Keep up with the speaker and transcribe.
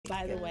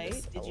By the way,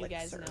 This did you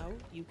guys elixir. know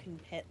you can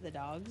pet the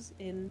dogs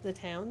in the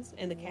towns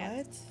and the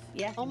cats?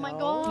 What? Yeah. Oh my No.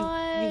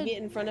 god. You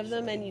get in front of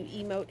them and you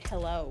emote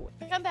hello.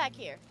 Come back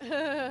here.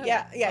 Yeah,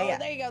 yeah, Oh, yeah.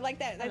 there you go, like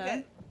that, like Hello.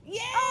 that.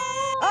 Yeah!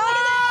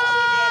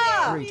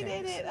 Oh! She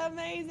did it!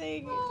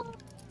 Amazing!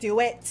 Do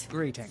it.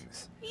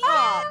 Greetings.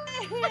 Yeah!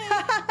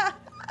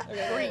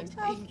 Great.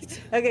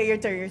 Okay, your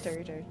turn, your turn,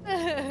 your turn.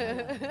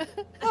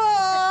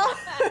 Oh!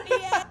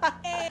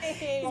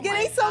 Yay! He's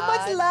getting so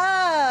much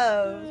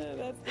love.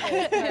 That's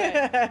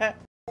good.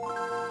 All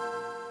right.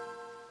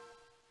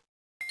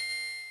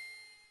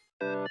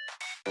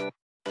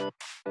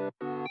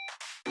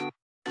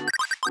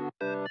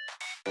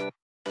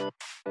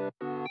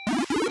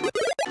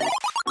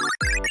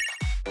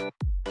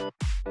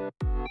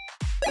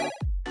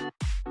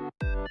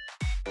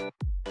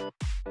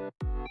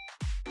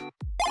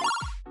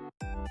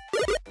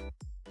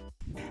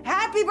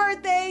 Happy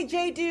birthday,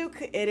 J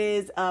Duke! It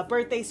is a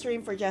birthday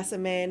stream for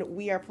Jessamine.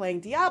 We are playing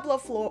Diablo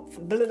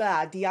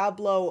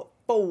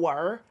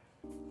 4.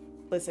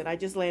 Listen, I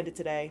just landed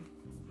today.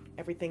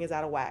 Everything is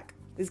out of whack.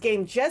 This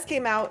game just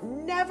came out.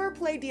 Never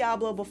played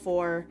Diablo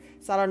before,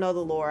 so I don't know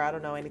the lore. I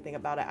don't know anything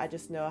about it. I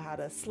just know how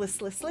to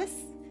sliss.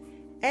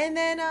 And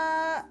then,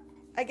 I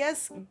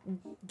guess,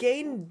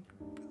 gain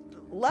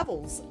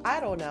levels. I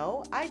don't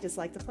know. I just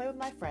like to play with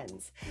my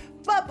friends.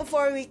 But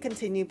before we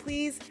continue,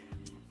 please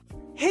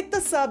hit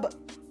the sub.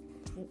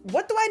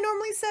 What do I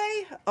normally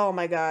say? Oh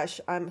my gosh,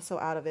 I'm so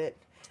out of it.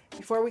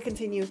 Before we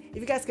continue, if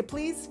you guys could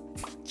please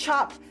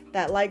chop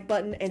that like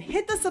button and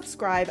hit the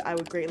subscribe, I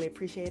would greatly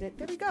appreciate it.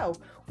 There we go.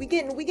 We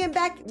getting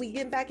back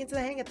into the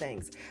hang of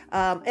things.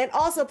 And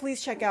also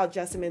please check out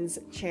Jessamine's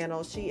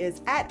channel. She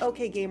is at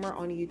OKGamer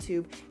on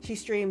YouTube. She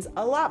streams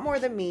a lot more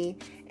than me,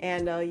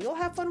 and you'll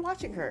have fun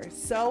watching her.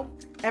 So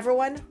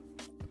everyone,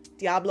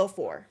 Diablo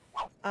 4.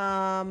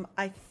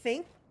 I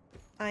think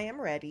I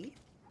am ready.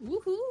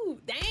 Woohoo!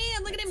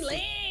 Damn! Look at them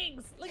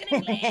legs! Look at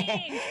them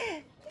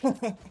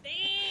legs!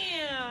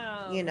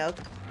 Damn! You know,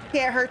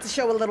 can't hurt to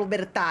show a little bit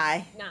of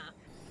thigh. Nah.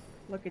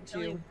 Look at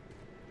Don't you, even-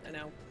 I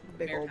know.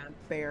 big Bear old time.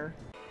 bear.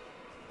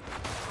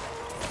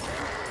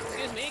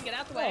 Excuse me, get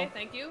out the way.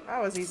 Thank you. That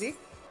was easy.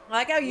 I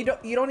like how you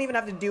don't even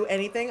have to do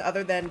anything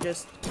other than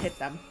just hit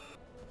them.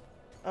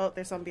 Oh,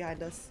 there's some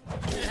behind us.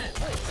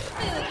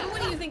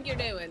 What do you think you're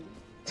doing?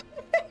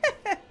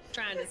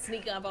 Trying to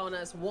sneak up on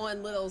us,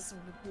 one little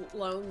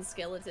lone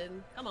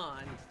skeleton. Come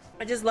on.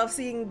 I just love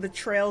seeing the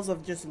trails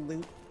of just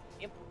loot.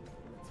 Yep.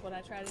 That's what I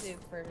try to do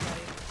for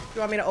everybody. You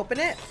want me to open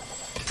it?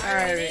 I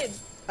already did.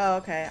 Oh,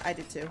 okay. I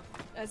did too.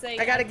 I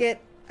gotta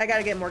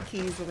get more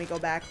keys when we go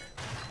back.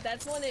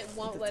 That's when it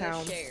won't the let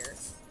town. us share.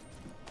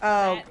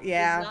 Oh, That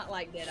yeah. It's not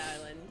like Dead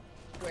Island,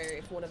 where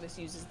if one of us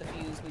uses the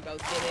fuse, we both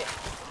get it.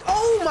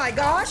 Oh my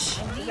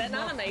gosh! Is that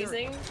not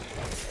amazing?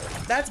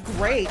 That's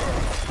great.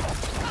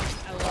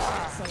 I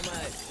love it so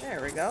much.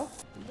 There we go.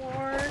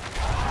 More.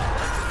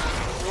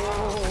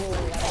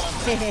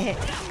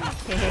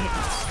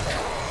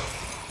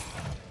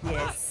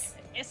 Yes.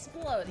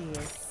 Explode.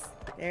 Yes.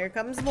 There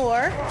comes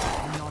more.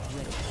 Not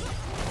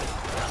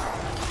ready.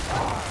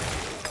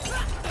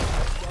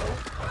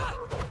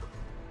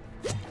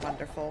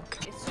 Wonderful.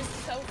 It's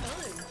just so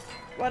fun.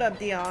 What up,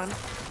 Dion?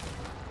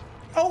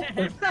 Oh!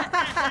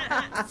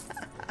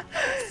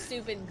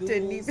 Stupid ghouls.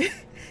 didn't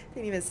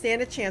even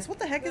stand a chance. What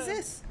the heck is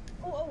this?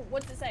 Oh,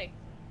 what's it say?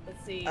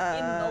 Let's see.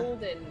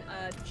 Embolden.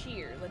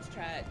 Cheer. Let's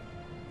try it.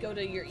 Go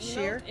to your emote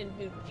Cheer? and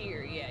do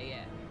cheer.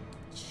 Yeah.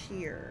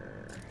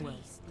 Cheer. Well,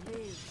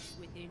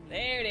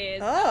 There it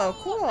is. Oh,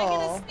 I cool.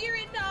 get a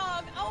spirit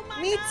dog. Oh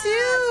my Me god.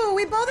 too.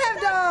 We both have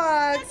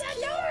dogs. That's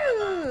Cute.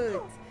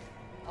 adorable.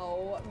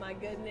 Oh my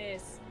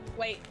goodness.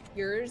 Wait,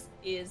 yours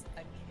is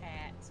a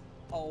cat.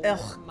 Oh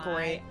Ugh, my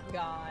great.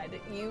 god.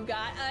 You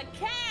got a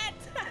cat.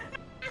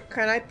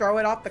 Can I throw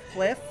it off the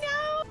cliff?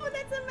 No,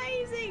 that's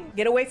amazing.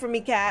 Get away from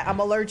me, cat. I'm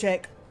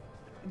allergic.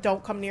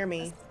 Don't come near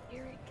me.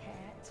 Spirit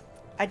cat.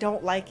 I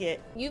don't like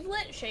it. You've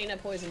let Shayna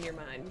poison your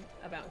mind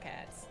about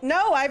cats.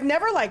 No, I've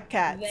never liked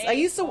cats. I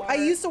They used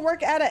to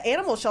work at an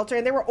animal shelter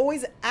and they were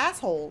always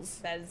assholes.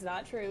 That is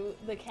not true.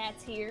 The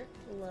cats here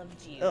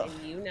loved you, Ugh.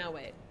 and you know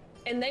it.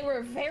 And they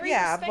were very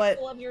Yeah, but-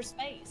 respectful of your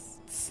space.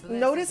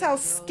 Notice how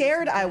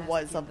scared I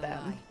was of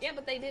them. Yeah,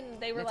 but they didn't.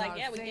 They were like,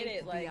 yeah, we get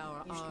it. Like,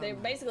 they were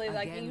basically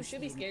like, you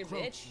should be scared,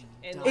 bitch.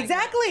 And like,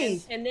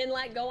 Exactly. And then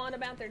like go on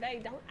about their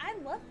day. I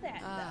love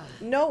that.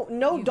 though.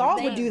 No You dog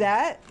would would do think.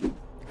 that.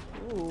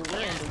 Ooh,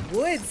 we're in the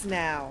woods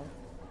now.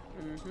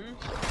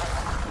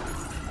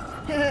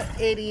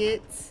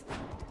 Idiots.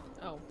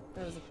 Oh,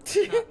 that was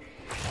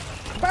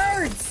a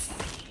Birds.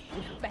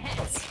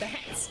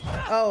 bats.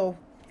 Oh,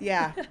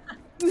 yeah.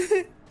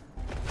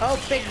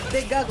 Oh,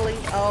 big ugly.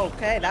 Oh,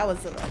 okay, that was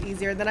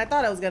easier than I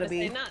thought it was gonna Let's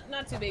say be.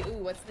 not too big.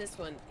 Ooh, what's this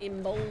one?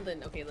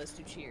 Embolden. Okay, let's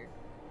do cheer.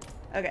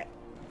 Okay.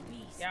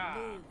 Yeah.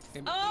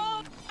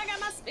 Oh, I got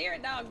my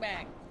spirit dog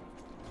back.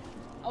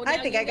 Oh, I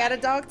now think you I got a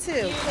dog too.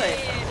 You Good.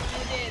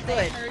 did. They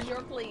Good. heard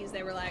your pleas.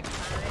 They were like,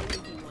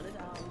 fine, you want a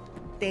dog.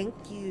 Thank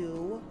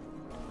you.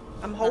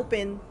 I'm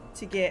hoping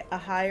to get a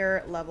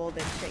higher level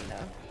than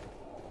Shayna.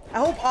 I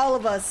hope all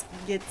of us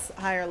gets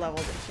higher level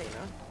than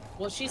Shayna.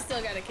 Well, she's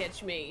still got to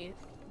catch me.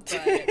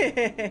 But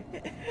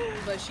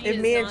she if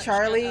is me and not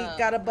Charlie shut up.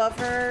 got above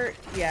her,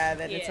 yeah,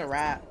 then it's a Yes.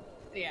 wrap.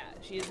 Yeah,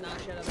 she is not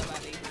shut up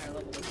about being higher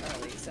level than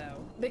Charlie, so.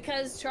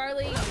 Because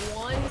Charlie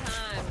one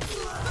time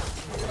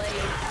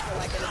played for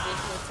like an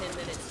additional 10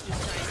 minutes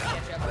just trying to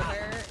catch up with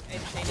her,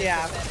 and Shayna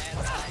Yeah. took that as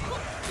like,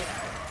 you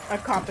know. A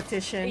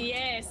competition.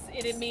 Yes,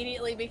 it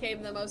immediately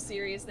became the most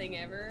serious thing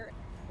ever.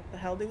 What the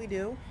hell do we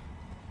do?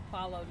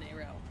 Follow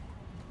Nero.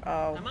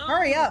 Oh, Come on.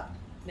 hurry up.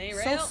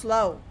 Nero. So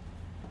slow.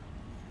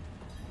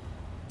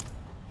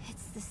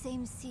 It's the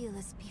same seal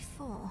as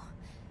before.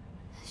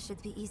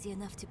 Should be easy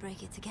enough to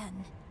break it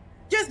again.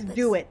 Just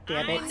do it,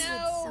 damn I it.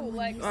 know, Someone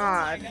like, use oh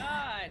my God.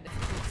 god.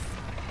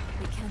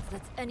 We can't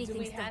let Do anything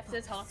we stop have to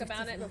us. talk Sort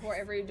about of it like- before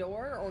every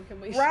door, or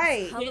can we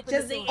Right. How get about to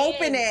Just the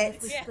open end?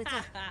 it. We split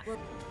up. We'll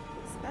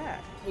What's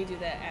that? We do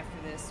that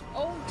after this.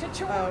 Oh, to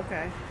Chort! Oh,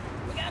 okay.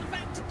 We got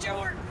back to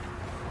Chort!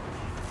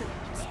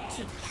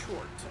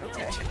 Short.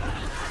 Okay.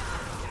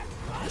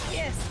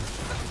 Yes!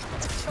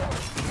 Chort!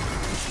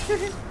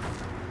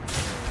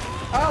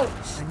 Oh,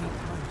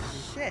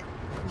 shit.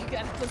 You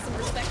gotta put some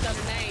respect on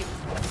her name.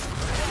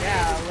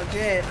 Yeah,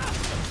 legit.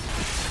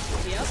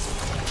 Yep.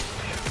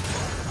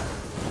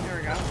 There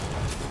we go.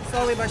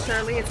 Slowly but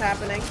surely, it's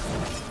happening. Yeah,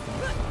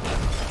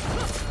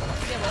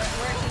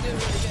 we're actually doing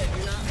really good.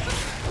 You're not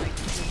like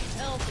losing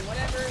health or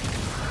whatever,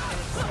 and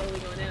it's slowly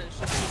going down. It's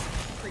just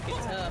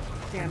freaking tough.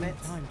 Damn it.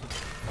 You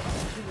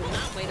will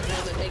not wait a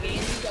moment, Big Ann.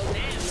 You go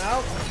now.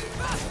 Nope.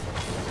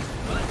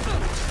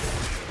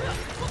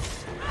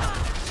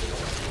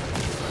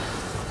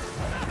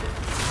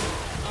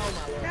 Oh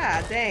my lord.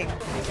 God dang. You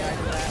guys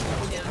are that.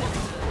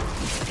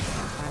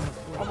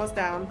 Almost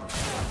down.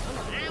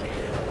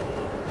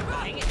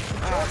 Dang it.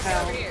 Oh,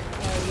 hell. Over here.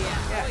 Oh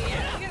yeah. Oh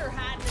yeah. Look at her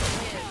hiding in the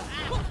head.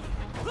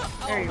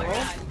 Oh There you my go.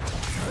 god.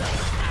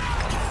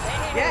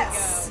 There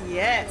Yes, we go.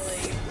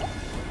 yes. Finally.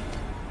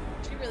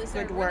 She really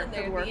started Good work, running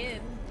there good at work. the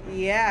end.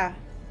 Yeah.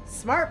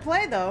 Smart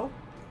play, though.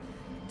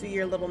 Do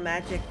your little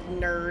magic,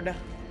 nerd.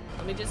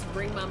 Let me just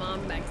bring my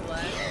mom back to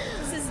life.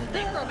 This is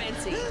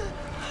necromancy,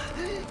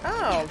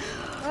 Oh.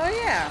 Oh,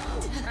 yeah.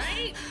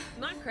 right?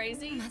 Not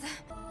crazy.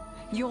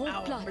 Your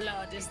Our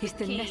blood is is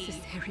the key.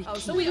 necessary Oh,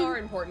 so key. we are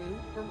important.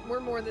 We're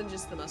more than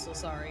just the muscle,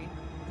 sorry.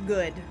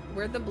 Good.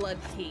 We're the blood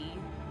key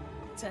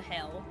to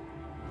hell.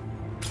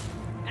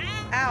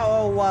 Ah!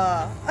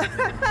 Ow.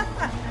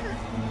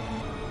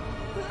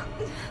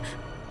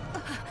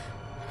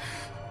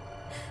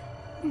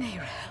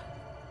 Nero,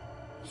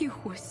 you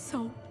were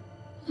so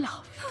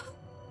loved.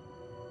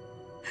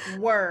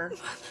 Were.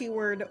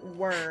 Keyword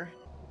were.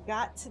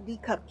 Got to be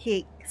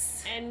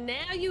cupcakes. And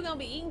now you gonna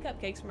be eating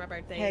cupcakes for my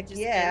birthday. Heck Just,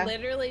 yeah. It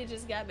literally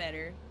just got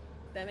better.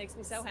 That makes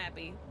me so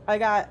happy. I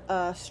got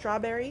a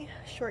strawberry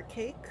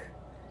shortcake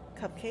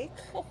cupcake.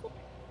 Oh,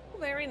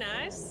 very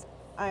nice.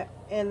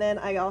 And then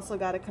I also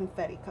got a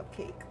confetti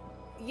cupcake.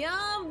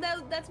 Yum!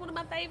 That's one of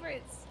my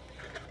favorites.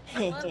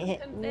 I love the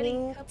confetti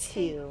Me cupcake.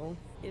 too.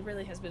 It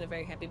really has been a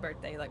very happy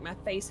birthday. Like, my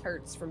face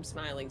hurts from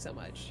smiling so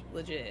much.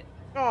 Legit.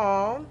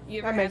 Aw, You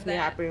ever that makes have me that?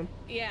 happy.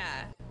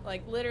 Yeah.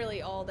 Like,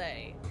 literally all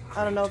day.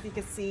 I don't know if you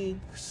can see,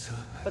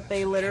 but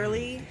they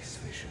literally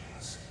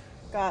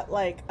got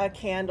like a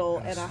candle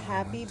and a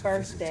happy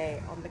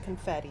birthday on the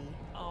confetti.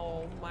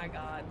 Oh my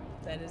god.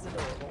 That is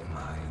adorable.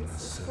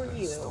 This is for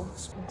you.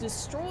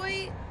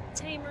 Destroy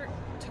tumors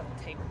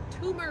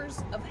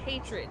of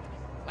hatred.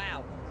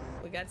 Wow.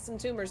 We got some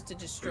tumors to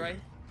destroy.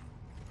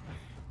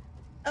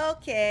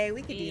 Okay,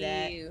 we can do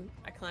that. Ew.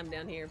 I climbed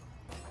down here.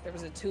 There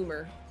was a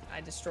tumor.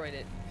 I destroyed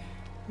it.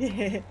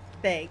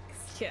 Thanks.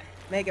 Yeah.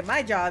 Making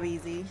my job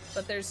easy.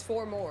 But there's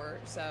 4 more,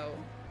 so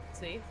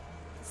see?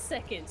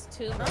 Second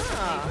tumor.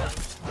 Ah.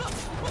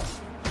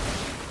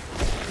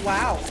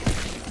 Wow.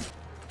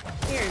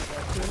 Here's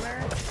a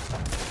tumor.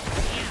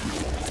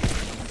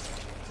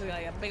 So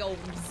like a big old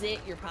zit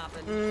you're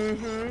popping.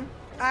 Mm-hmm.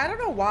 I don't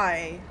know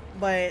why,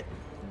 but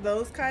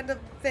those kind of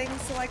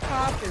things to like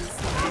pop is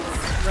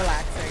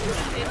relaxing.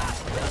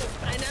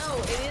 I know,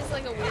 it is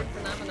like a weird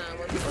phenomenon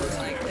where people are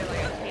like, they're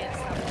like, I can't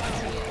stop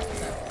watching you,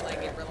 so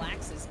like it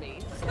relaxes me.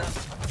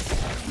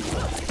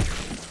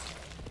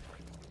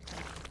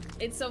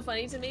 It's so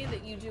funny to me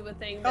that you do a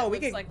thing that Oh, we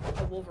looks could- like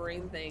a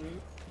Wolverine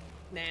thing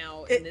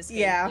now in this game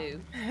yeah.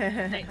 too.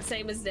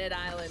 Same as Dead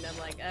Island. I'm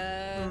like,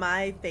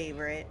 My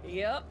favorite.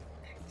 yep,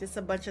 Just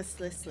a bunch of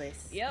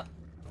sliss. yep.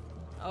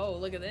 Oh,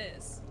 look at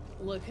this.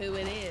 Look who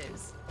it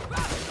is.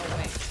 Oh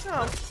wait,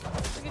 Oh.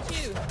 look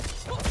at you.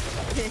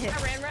 I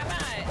ran right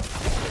by it. I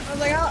was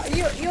like, oh,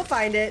 you'll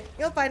find it.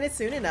 You'll find it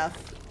soon enough.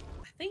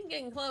 I think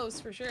getting close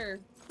for sure.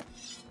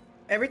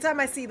 Every time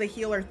I see the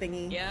healer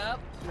thingy, Yep.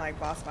 I'm like,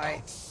 boss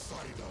fight.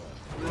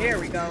 Here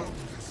we go.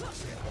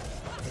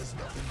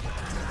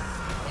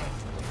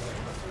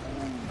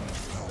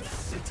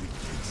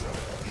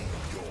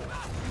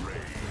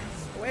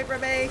 Away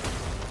from me.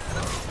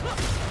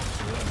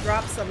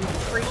 Drop some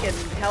freaking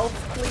health,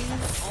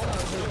 please.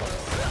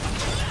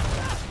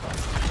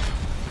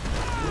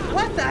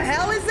 What the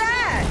hell is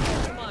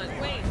that? Come on,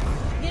 wait.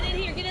 Get in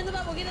here. Get in the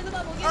bubble. get in the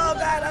bubble, get in Oh the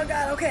god, bubble. oh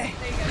god, okay.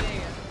 There you go, there you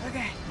go.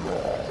 Okay.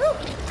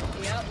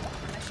 Yep,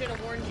 I should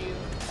have warned you.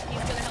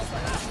 He's gonna help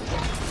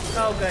us.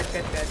 Oh, good,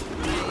 good, good.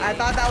 I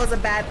thought that was a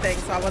bad thing,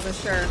 so I wasn't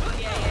sure.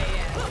 Yeah.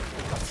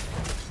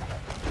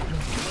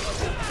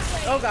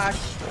 Oh gosh.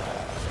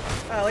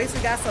 Well, at least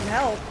we got some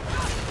help.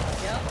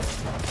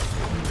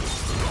 Yep.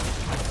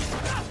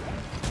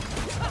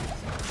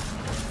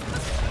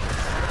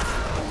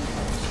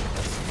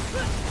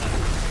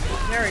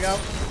 There we go.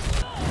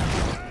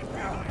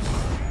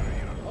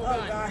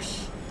 Oh Gosh.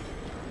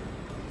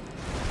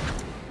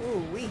 Ooh,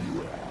 wee.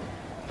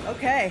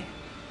 Okay.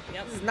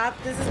 Yep.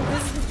 This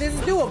is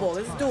doable.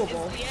 This is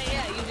doable.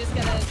 Yeah, you just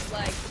gotta,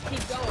 like,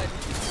 keep going.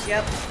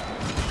 Yep.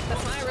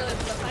 That's why I really,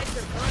 the fights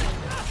are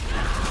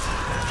fun.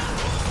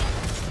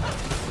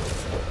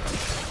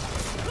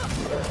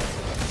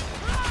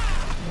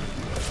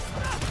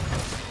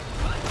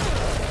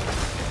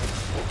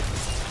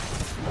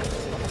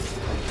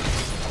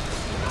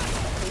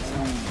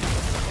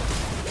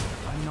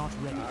 I'm not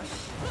ready.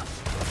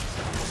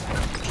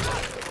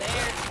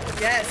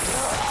 There.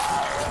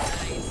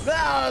 Yes.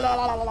 Blah, la,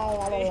 la, la,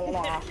 la, la, la,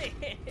 la.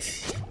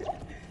 That's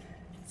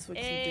what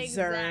you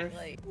deserve.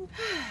 Exactly.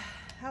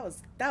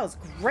 That was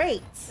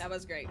great. That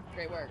was great.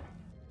 Great work.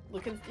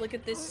 Look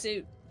at this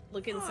suit.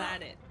 Look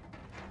inside it.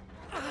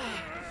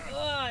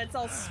 Oh, it's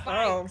all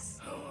spikes.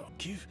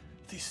 Give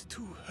this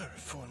to her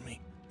for me.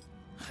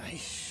 I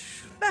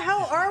should. What the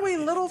hell are we,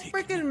 little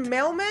freaking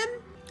mailmen?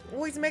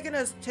 Always making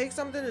us take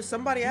something to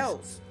somebody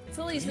else. It's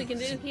the least we can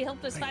do. He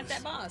helped us fight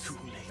that boss. Too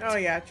late. Oh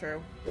yeah,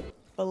 true.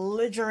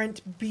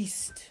 Belligerent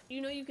beast.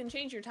 You know you can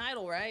change your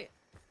title, right?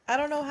 I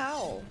don't know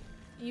how.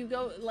 You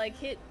go, like,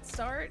 hit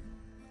start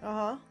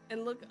Uh-huh.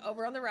 and look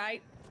over on the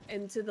right,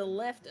 and to the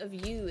left of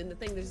you in the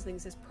thing, there's a thing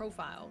that says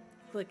profile.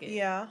 Click it.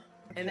 Yeah.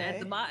 And at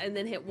the Okay. bottom, and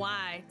then hit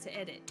Y to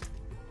edit.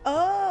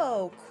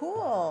 Oh,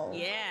 cool.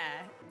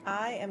 Yeah.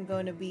 I am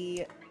going to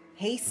be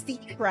hasty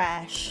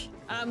trash.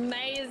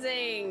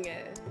 Amazing.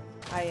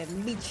 I am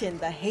Meechin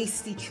the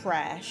hasty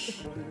trash.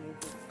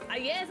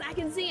 Yes, I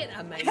can see it.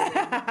 Amazing.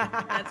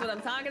 That's what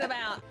I'm talking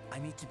about. I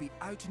need to be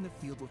out in the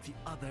field with the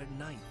other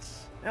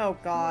knights. Oh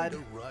God. The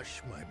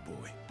rush, my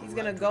boy. He's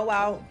gonna go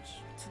out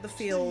to the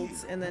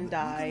fields and then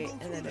die,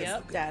 and then his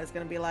Yep. dad is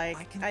gonna be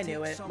like, I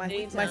knew it. My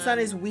Anytime. son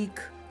is weak.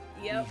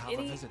 Yep. We have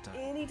a visitor.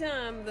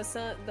 Anytime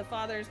the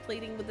father is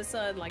pleading with the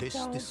son, like, This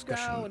don't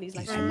discussion go, and he's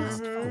like, is I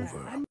must, not father,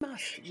 over. I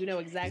must. You know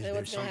exactly Is there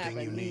what's gonna something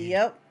happen. you need?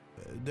 Yep.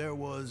 There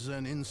was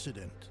an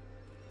incident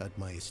at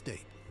my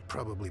estate.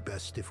 Probably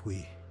best if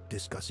we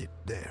discuss it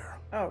there.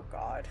 Oh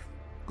God.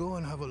 Go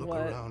and have a look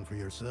What? around for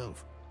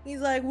yourself. He's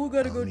like, we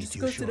gotta I'll go meet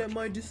you discuss it at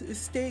shortly. my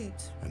estate.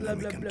 And Blah then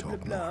we blah can blah blah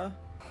talk blah. more.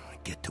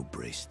 Get to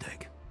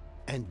Braystag.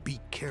 And be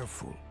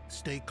careful.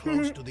 Stay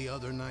close to the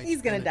other knights.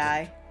 He's gonna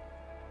penitent. die.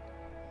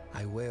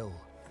 I will.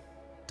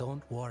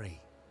 Don't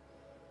worry.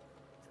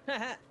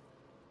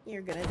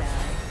 You're gonna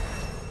die.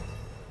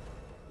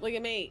 Look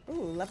at me. Ooh,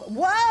 level.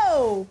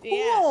 Whoa!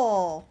 Yeah.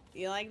 Cool.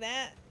 You like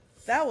that?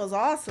 That was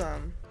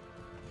awesome.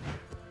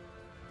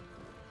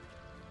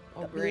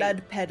 Oh, The great.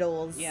 blood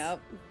pedals. Yep.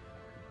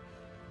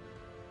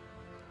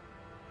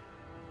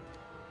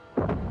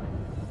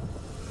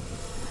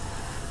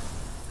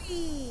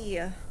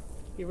 Whee!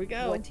 Here we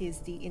go. What is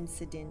the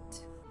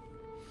incident?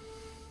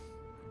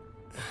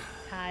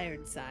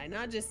 Tired sigh,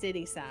 not just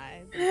any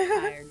sigh, but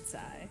tired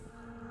sigh.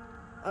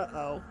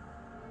 Uh-oh.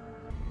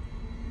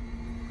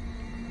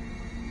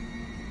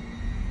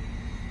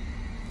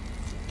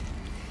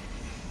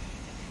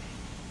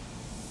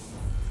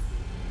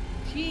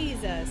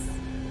 Jesus.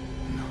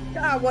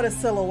 God, what a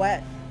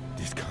silhouette.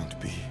 This can't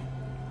be.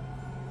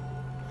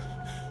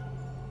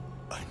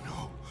 I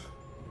know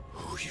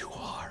who you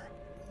are.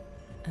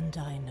 And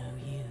I know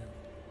you.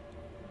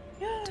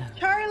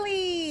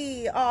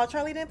 Charlie! Oh,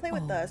 Charlie didn't play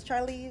with Oh. us.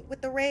 Charlie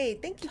with the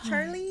raid. Thank you,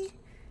 Charlie.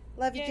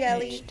 Love you, Yay.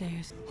 Jelly. Each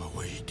day's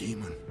Away,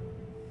 demon.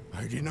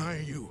 I deny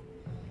you.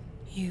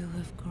 you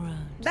have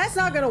grown. That's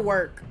not gonna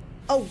work.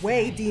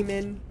 Away,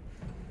 demon.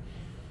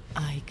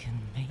 I can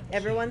make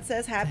Everyone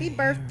says happy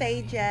very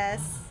birthday,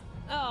 Jess.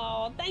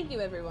 Oh, thank you,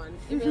 everyone.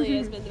 It really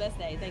has been the best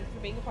day. Thank you for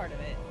being a part of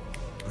it.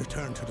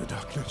 Return to the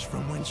darkness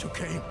from whence you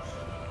came.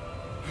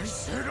 I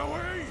said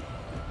away!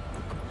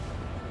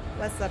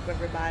 What's up,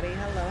 everybody?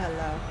 Hello,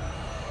 hello.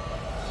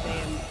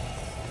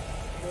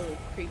 Damn. A little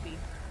creepy.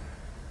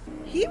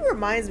 He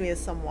reminds me of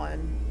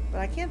someone, but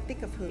I can't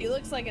think of who. He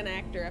looks like an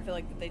actor. I feel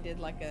like that they did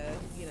like a,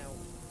 you know,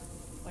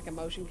 like a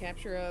motion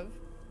capture of,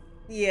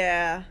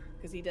 Yeah.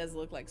 because he does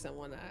look like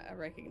someone I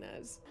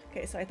recognize.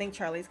 Okay, so I think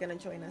Charlie's gonna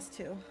join us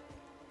too.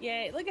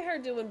 Yeah, look at her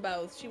doing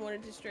both. She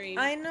wanted to stream.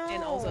 I And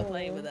also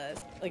playing know. with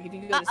us. Like if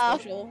you go to Uh-oh.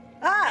 social.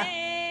 Ah!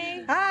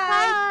 Hey!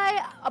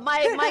 Hi!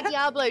 Hi! My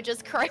Diablo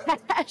just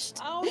crashed.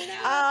 Oh no!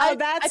 Oh,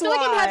 that's I feel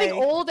like I'm having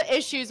why. old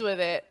issues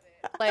with it.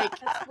 Like,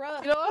 That's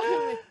rough. you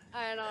know?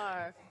 I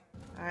know.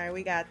 Alright,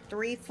 we got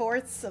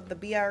 3/4 of the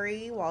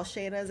BRE while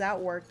Shayna's out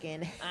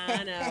working.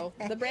 I know.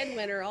 The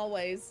breadwinner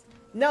always.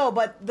 No,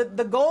 but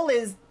the goal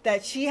is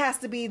that she has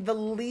to be the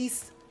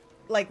least,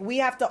 like, we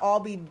have to all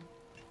be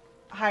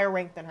higher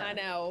rank than her. I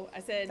know. I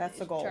said, That's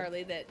the goal.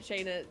 Charlie, that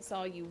Shayna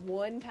saw you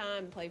one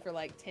time play for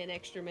like 10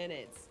 extra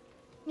minutes.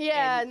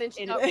 Yeah, and then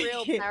she and- got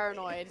real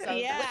paranoid. So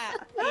Yeah,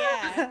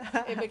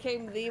 yeah. It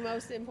became the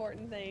most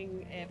important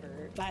thing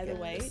ever. By the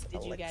way, Goodness,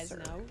 did you guys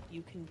elixir. know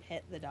you can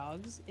pet the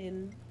dogs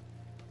in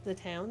the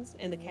towns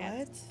and the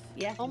cats?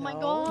 What? Yeah. Oh my No.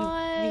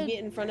 god. You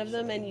get in front of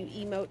them and you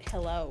emote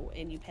hello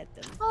and you pet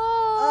them.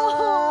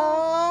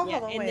 Oh, Yeah,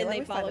 hold on, and wait, then let they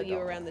me find follow a you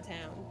dog. around the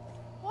town.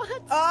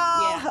 What?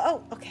 Oh, Yeah.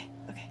 oh, okay,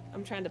 okay.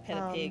 I'm trying to pet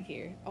a pig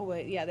here. Oh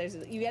wait, yeah.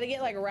 You got to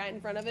get like right in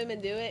front of him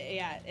and do it.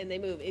 Yeah, and they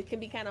move. It can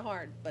be kind of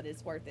hard, but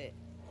it's worth it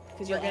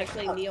because you'll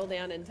actually kneel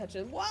down and touch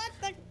them. What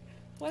the?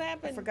 What I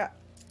happened? forgot.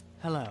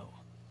 Hello.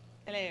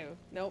 Hello.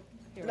 Nope.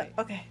 Here, No, wait.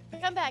 okay.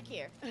 Come back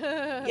here.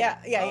 Yeah,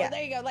 yeah, Oh, yeah.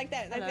 there you go. Like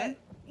that. Like Hello. that.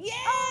 Yeah.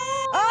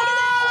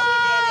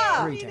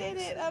 Oh! She did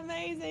it.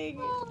 Amazing.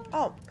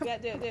 Oh, come, Yeah,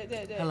 do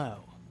it. Hello.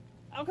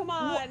 Oh, come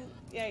on.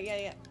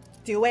 Yeah.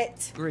 do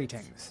it.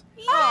 Greetings.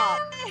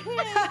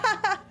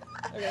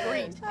 Okay,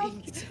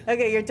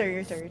 Okay, your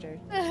turn.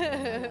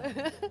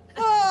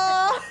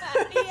 Oh,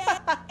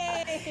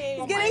 Yay!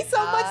 he's getting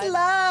so much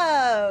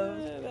love.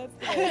 That's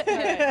good. All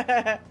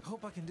right.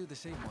 Hope I can do the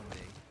same one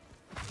day.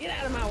 Get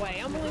out of my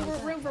way. I'm only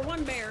room for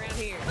one bear around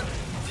here.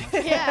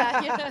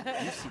 yeah.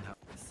 You've seen how.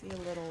 See a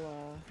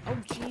little. Oh,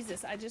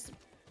 Jesus.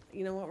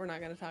 You know what? We're not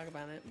going to talk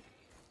about it.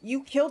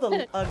 You killed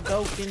a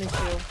goat, didn't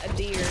you? A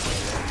deer.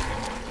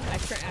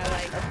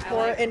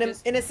 Poor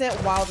just-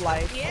 innocent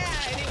wildlife. Yeah,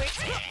 anyway.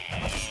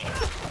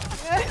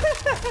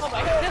 Oh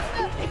my god.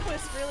 It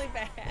was really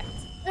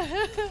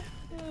bad.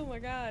 Oh my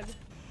god.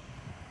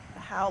 The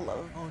howl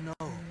of. Oh no.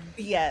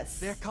 Yes.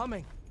 They're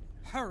coming.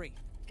 Hurry.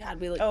 God,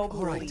 we look Oh,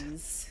 right.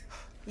 please.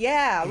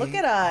 Yeah, look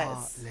at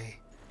us.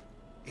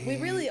 we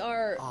really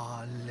are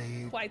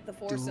quite the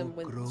foursome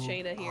with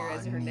Shayna here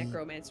as her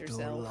necromancer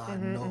self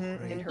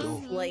and her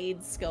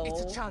flayed skull.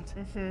 It's a chant.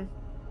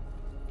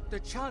 The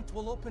chant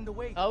will open the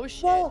way. Oh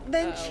shit. Well,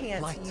 then Uh-oh.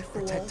 chance, Light, you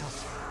fool. protect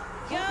us.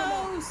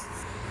 Ghosts!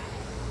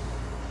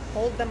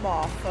 Hold them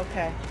off.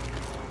 Okay.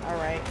 All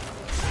right.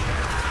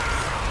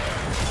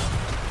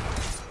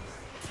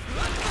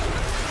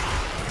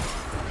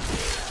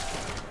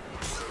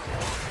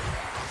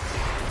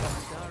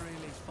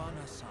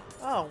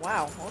 Oh,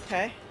 wow.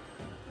 Okay.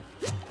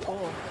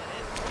 Cool.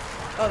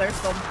 Oh, there's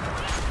some.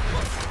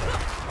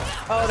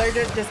 Oh, they're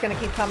just gonna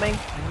keep coming.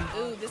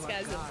 Ooh, this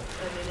guy's a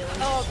villain.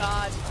 Oh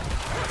god.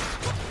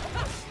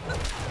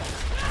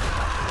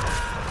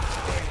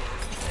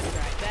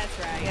 That's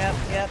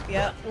right.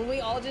 Yep. When we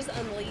all just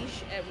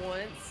unleash at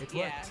once, It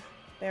yeah. worked.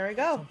 There we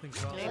go.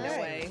 Something's wrong. Ain't no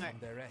way. From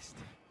their rest.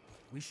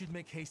 We should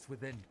make haste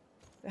within.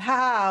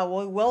 Ha!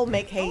 We'll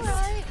make haste.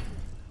 Alright.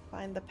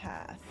 Find the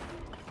path.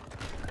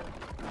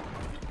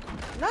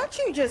 Not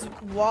you just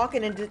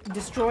walking and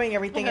destroying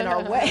everything in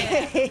our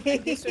way.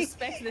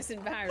 Disrespect this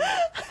environment.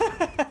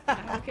 I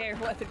don't care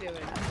what they're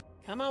doing.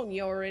 Come on,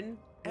 Yorin.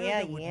 Yeah,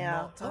 Elder would yeah.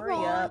 not Hurry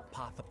allow up. the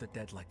path of the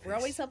dead like We're this.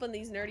 always helping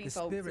these nerdy The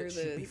folk through spirit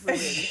should the be free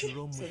ruins to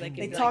roam so they within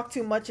can They the talk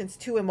too much and it's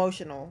too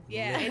emotional.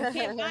 Yeah, and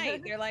can't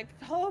fight. They're like,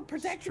 oh,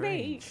 protect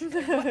me.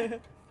 The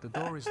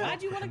door is Why'd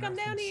locked you with want to an come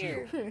down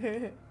earthen here?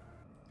 seal.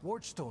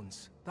 Ward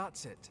stones,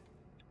 that's it.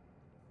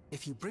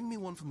 If you bring me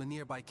one from the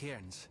nearby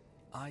cairns,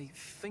 I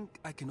think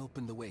I can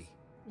open the way.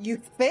 You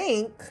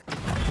think?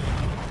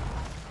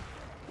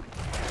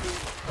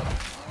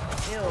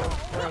 Ew,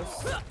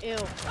 gross. Ew.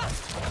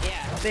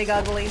 Yeah. Big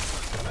ugly.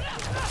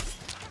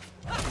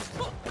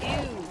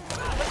 Ew.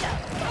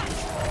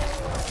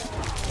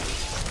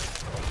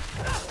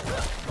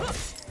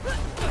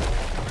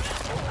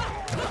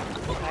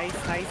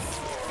 Nice.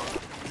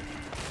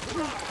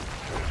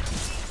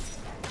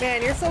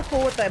 Man, you're so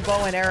cool with that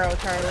bow and arrow,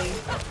 Charlie.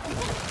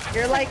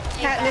 You're like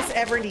Katniss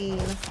Everdeen.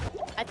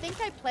 I think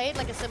I played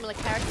like a similar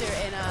character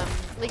in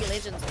League of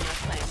Legends when I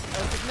was playing.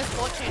 So because Miss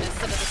Fortune is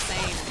sort of the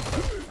same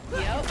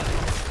Yep.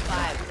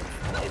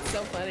 vibe. It's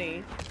so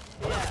funny.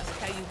 Yeah. Like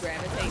how you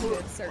gravitate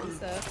to certain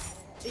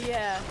stuff.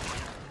 Yeah.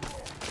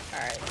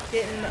 Alright,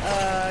 getting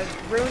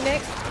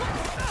runic.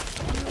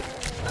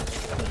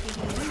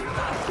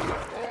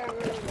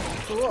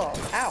 Cool.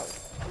 Ow.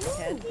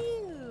 Head.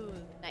 Ooh,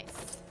 nice.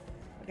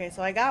 Okay,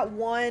 so I got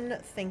one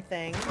thing.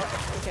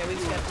 Okay, we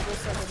just got to go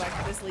circle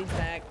back. This leads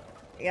back.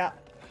 Yeah.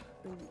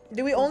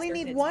 Do we only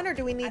need one or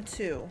do we need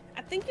two?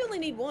 I think you only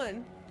need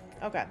one.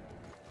 Okay.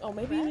 Oh,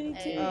 maybe you need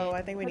two. Oh,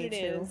 I think we Put need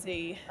it in two. and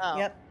see. Oh.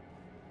 Yep.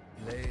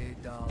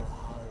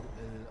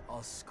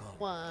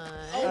 One.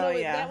 Oh, no,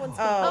 wait, yeah. that one's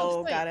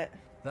Oh, sweet. got it.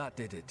 That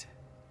did it.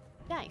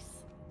 Nice.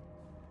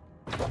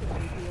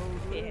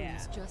 Yeah.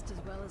 Just as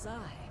well as I.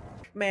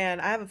 Man,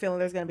 I have a feeling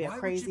there's gonna be a Why would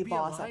crazy you be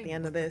boss at aligned the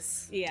end of with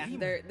this. Yeah,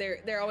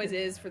 there always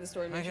is for the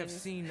story I have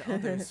missions. seen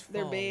others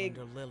They're fall big.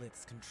 under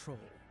Lilith's control.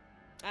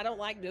 I don't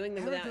like doing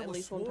them without Erica at was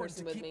least one sworn person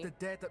to with keep me. the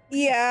dead at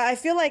Yeah, I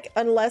feel like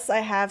unless I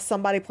have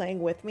somebody playing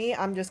with me,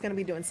 I'm just gonna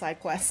be doing side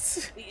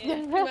quests. Yeah,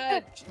 pretty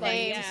much. Like,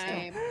 Same, yeah,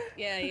 same.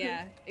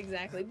 yeah,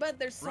 exactly. But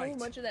there's so Right.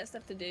 much of that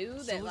stuff to do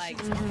that, Solutions like,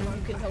 to you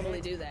find can the totally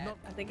head, do that. not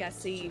I think I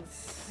see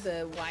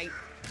the white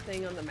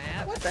thing on the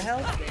map. What the hell?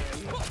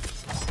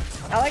 Damn.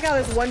 I like how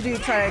this one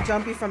dude tried to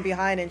jump you from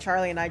behind and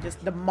Charlie and I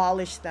just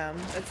demolished them.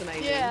 That's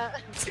amazing. Yeah.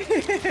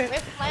 We're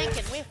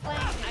flanking. We're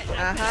flanking.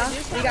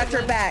 Uh-huh. We got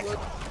your back.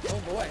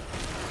 Oh boy.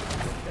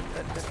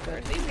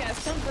 Where'd these guys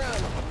come from?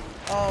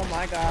 Oh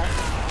my gosh.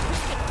 We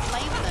could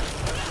flame them.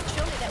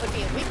 Surely that would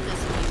be a weakness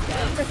for these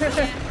guys.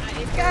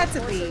 It's got to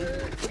be.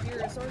 If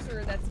you're a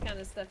sorcerer, that's the kind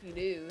of stuff you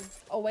do.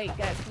 Oh wait,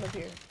 guys, come up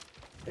here.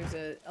 There's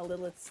a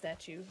Lilith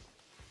statue.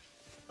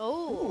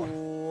 Oh.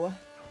 Ooh.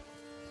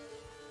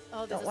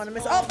 Oh, Don't want to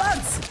miss. Oh,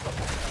 bugs!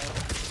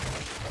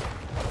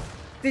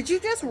 Did you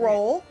just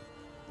roll?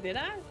 Did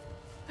I?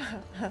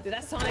 Did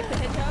I Sonic the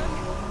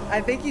Hedgehog?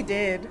 I think you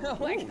did. Oh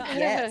my god.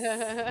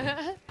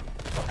 Yes.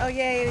 Oh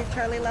yay,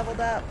 Charlie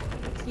leveled up.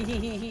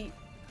 Woohoo!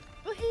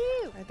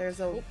 Right, there's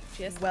a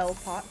well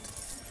pot,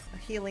 a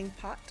healing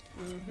pot.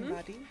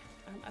 Buddy.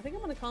 I think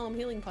I'm gonna call them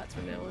healing pots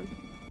from now on.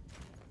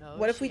 Oh,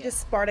 What if we just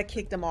Sparta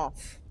kicked him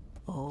off?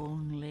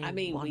 Only I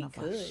mean, one we of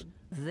could. us.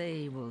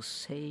 They will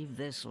save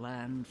this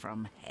land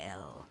from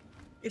hell.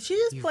 Is she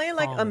just You've playing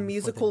like a fallen for the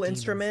musical demon's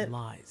instrument?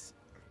 Lies.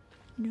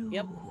 No.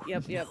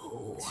 Yep.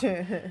 No.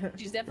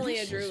 She's definitely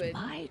This a druid. is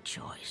my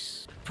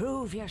choice.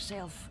 Prove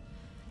yourself,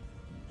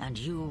 and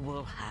you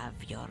will have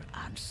your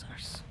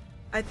answers.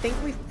 I think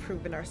we've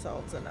proven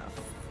ourselves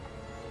enough.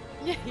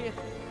 Yeah.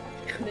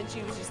 And then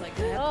she was just like,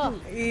 Oh.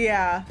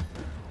 Yeah.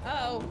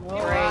 oh,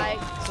 Right.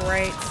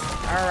 Great.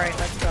 All right,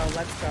 let's go.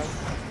 Let's go.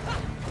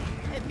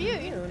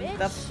 Immune, bitch.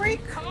 The freak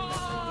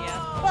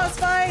yeah. boss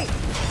fight.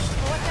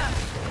 Watch out.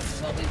 This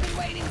is what we've been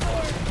waiting for. Oh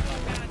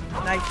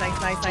god. Nice.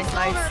 He's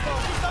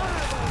vulnerable. He's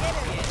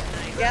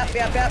vulnerable. Get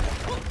him. Yep.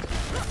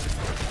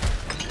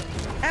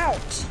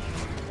 Ouch.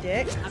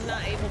 Dick. I'm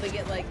not able to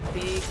get like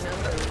big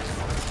numbers.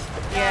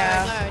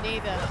 Yeah. No,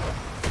 neither.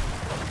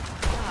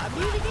 Oh, I'm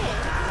muted again.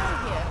 What's going on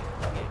here?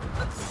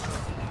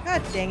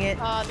 God dang it.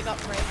 Oh, they got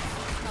free.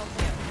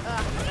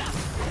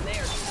 And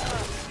they're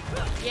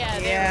Yeah,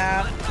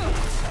 Yeah.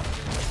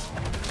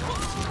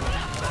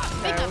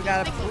 Big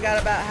Alright, we got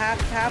about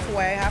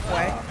halfway. I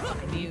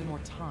need more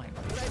time.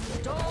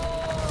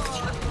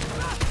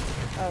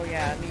 Oh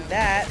yeah, need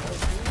that.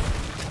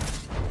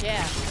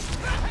 Yeah.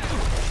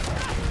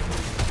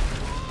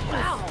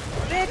 Wow.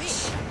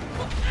 Bitch.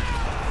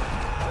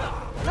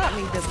 Not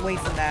me just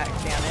wasting that,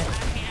 damn it.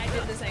 I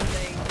did the same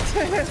thing.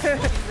 It's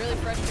really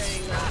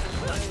frustrating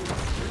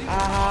though.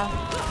 Ow.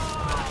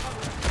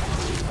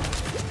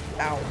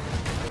 No,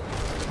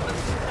 we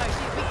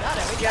got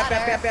it. We got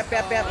her. Yep.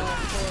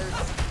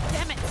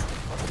 Damn it.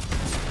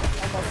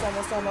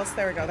 Almost.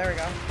 There we go.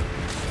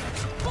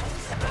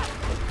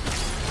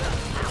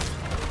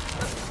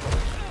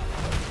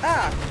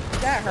 Ah,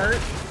 that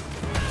hurt.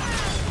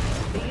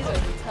 These are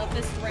the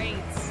toughest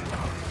raids.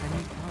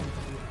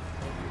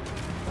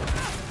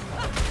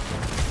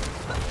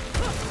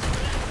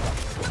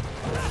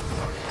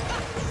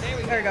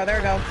 There we go.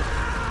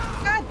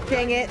 God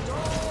dang it.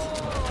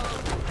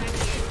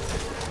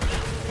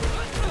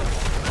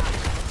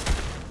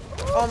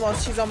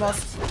 Almost, she's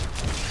almost.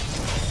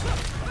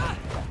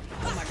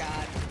 Oh my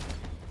god.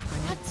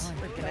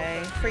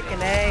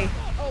 Freaking A.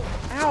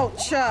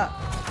 Ouch.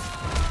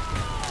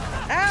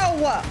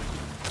 Ow!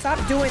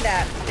 Stop doing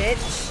that,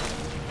 bitch.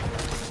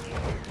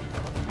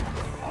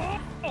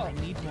 I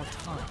need more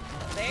time.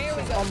 There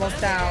we go.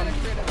 Almost down.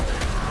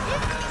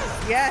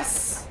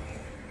 Yes.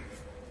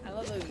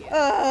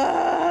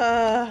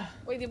 Hallelujah.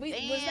 Wait, was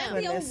that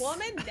the Goodness. old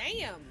woman?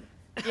 Damn.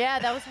 Yeah,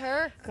 that was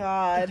her.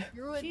 God.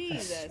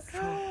 Jesus.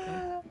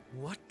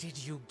 What did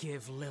you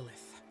give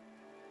Lilith?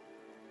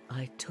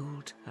 I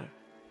told her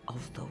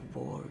of the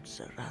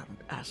wards around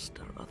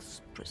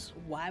Astaroth's prison.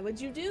 Why would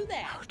you do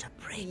that? How to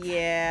break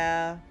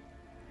Yeah.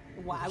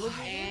 Why would you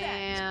do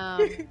that?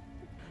 Damn. I'm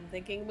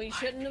thinking we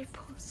shouldn't have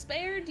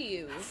spared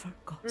you.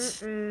 forgot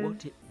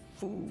what it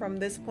fooled From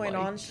this point might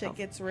on, shit have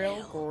gets real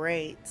held.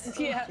 great.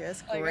 Yeah.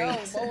 Just Like, great.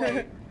 oh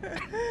boy.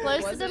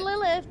 Closer Was to it?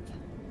 Lilith.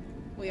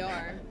 We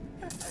are.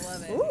 I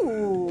love it.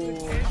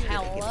 Ooh.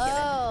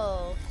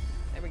 Hello.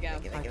 There we go. I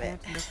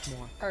can't lift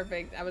more.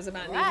 Perfect. I was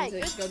about Right,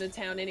 needing to go to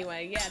town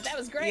anyway. Yeah, that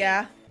was great.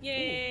 Yeah.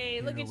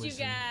 Yay! Look at you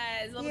Heroism.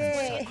 guys. Level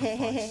Yay.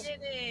 20.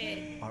 Did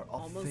it. Are of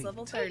Almost fate.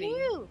 level 30.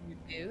 Woohoo. You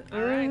do.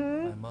 All right.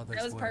 My mother's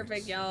That was perfect,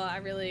 words. y'all. I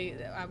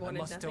wanted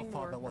must still nothing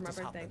more father for what my has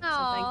birthday. happened. So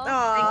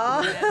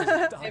Aw.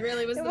 thank you. It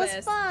really was It the was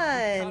best. fun.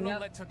 Cannot Yep.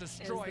 let her It was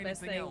destroy the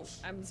best anything thing. else.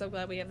 I'm so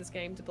glad we have this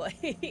game to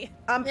play.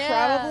 I'm Yeah.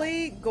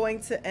 probably going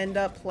to end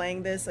up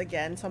playing this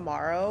again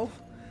tomorrow.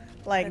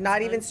 Like, That's not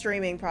fun. even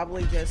streaming,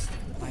 probably just.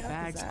 My what the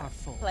heck is bags that? are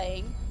full.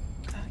 Playing.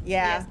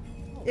 Yeah.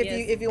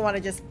 Yes. If you want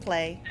to just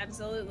play.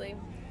 Absolutely.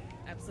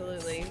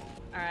 Absolutely.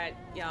 All right,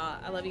 y'all.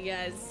 I love you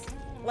guys.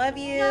 Love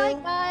you.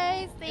 Night,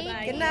 guys. Thank Goodbye.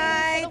 you Good for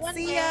night. the one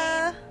See day.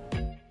 ya.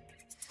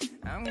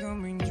 I'm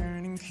going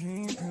turning,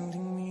 keep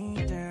holding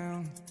me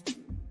down.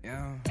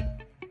 Yeah.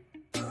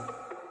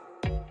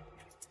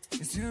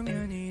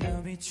 수면이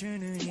더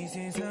비추는 이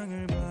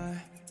세상을 봐.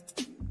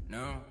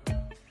 No.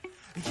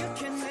 You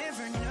can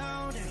never know.